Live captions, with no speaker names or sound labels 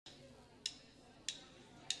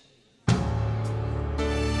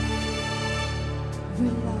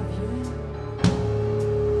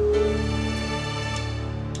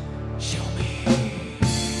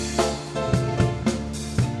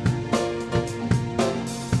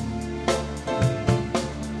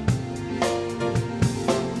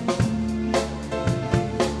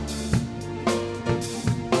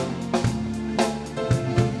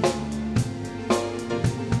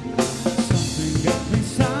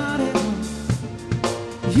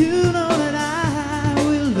You know that I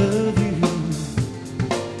will love you.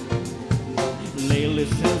 Lately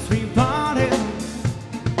since we parted,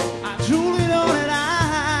 I truly know that I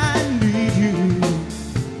need you.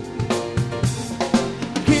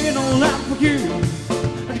 I'm giving all out for you.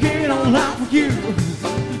 I'm giving all out for you.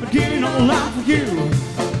 I'm giving all out for you.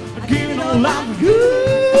 I'm giving all out for you.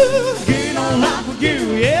 I'm giving all out for you.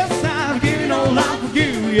 Yes, I'm giving all out for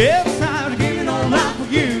you. Yes, I'm giving all out for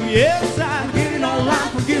you. Yes, I'm giving all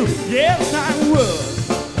out for you. Yes, I would.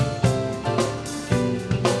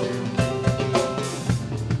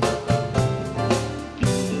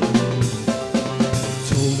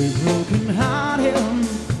 Totally broken hearted,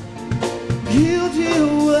 guilty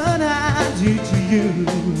of what I did to you.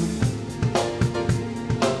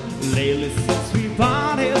 Lately since we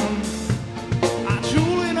parted, I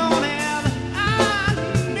truly know that I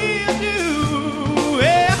need you.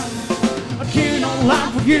 Yeah, I'm giving all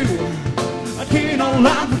out for you. I'm giving all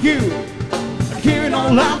out for you. I'm giving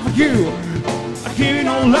all out for you. I'm giving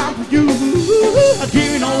all out for you. I'm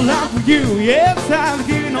giving all out for you. Yes, I'm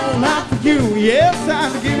giving all out for you. Yes,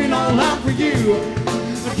 I'm giving all out for you.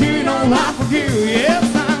 I'm giving all out for you.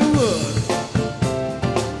 Yes, I would.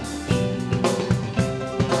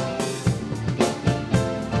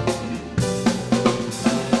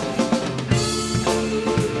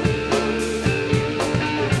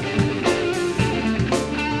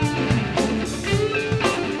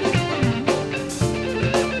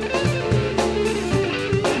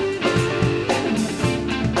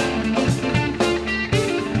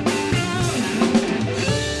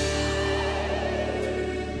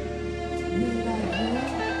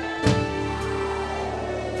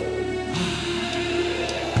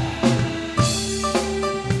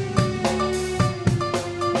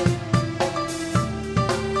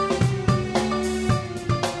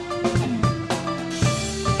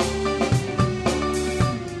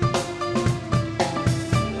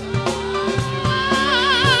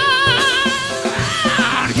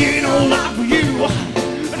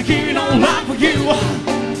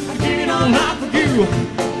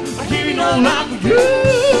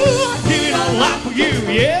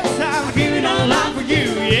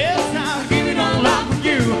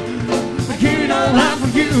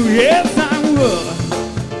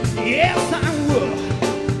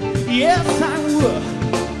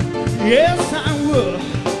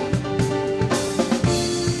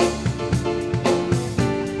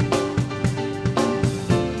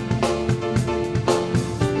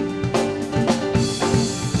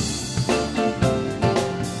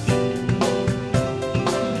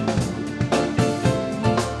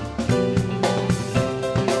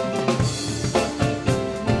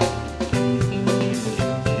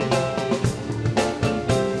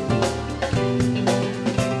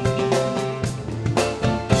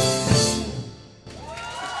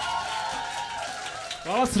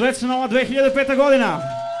 Srećna nova 2005. godina!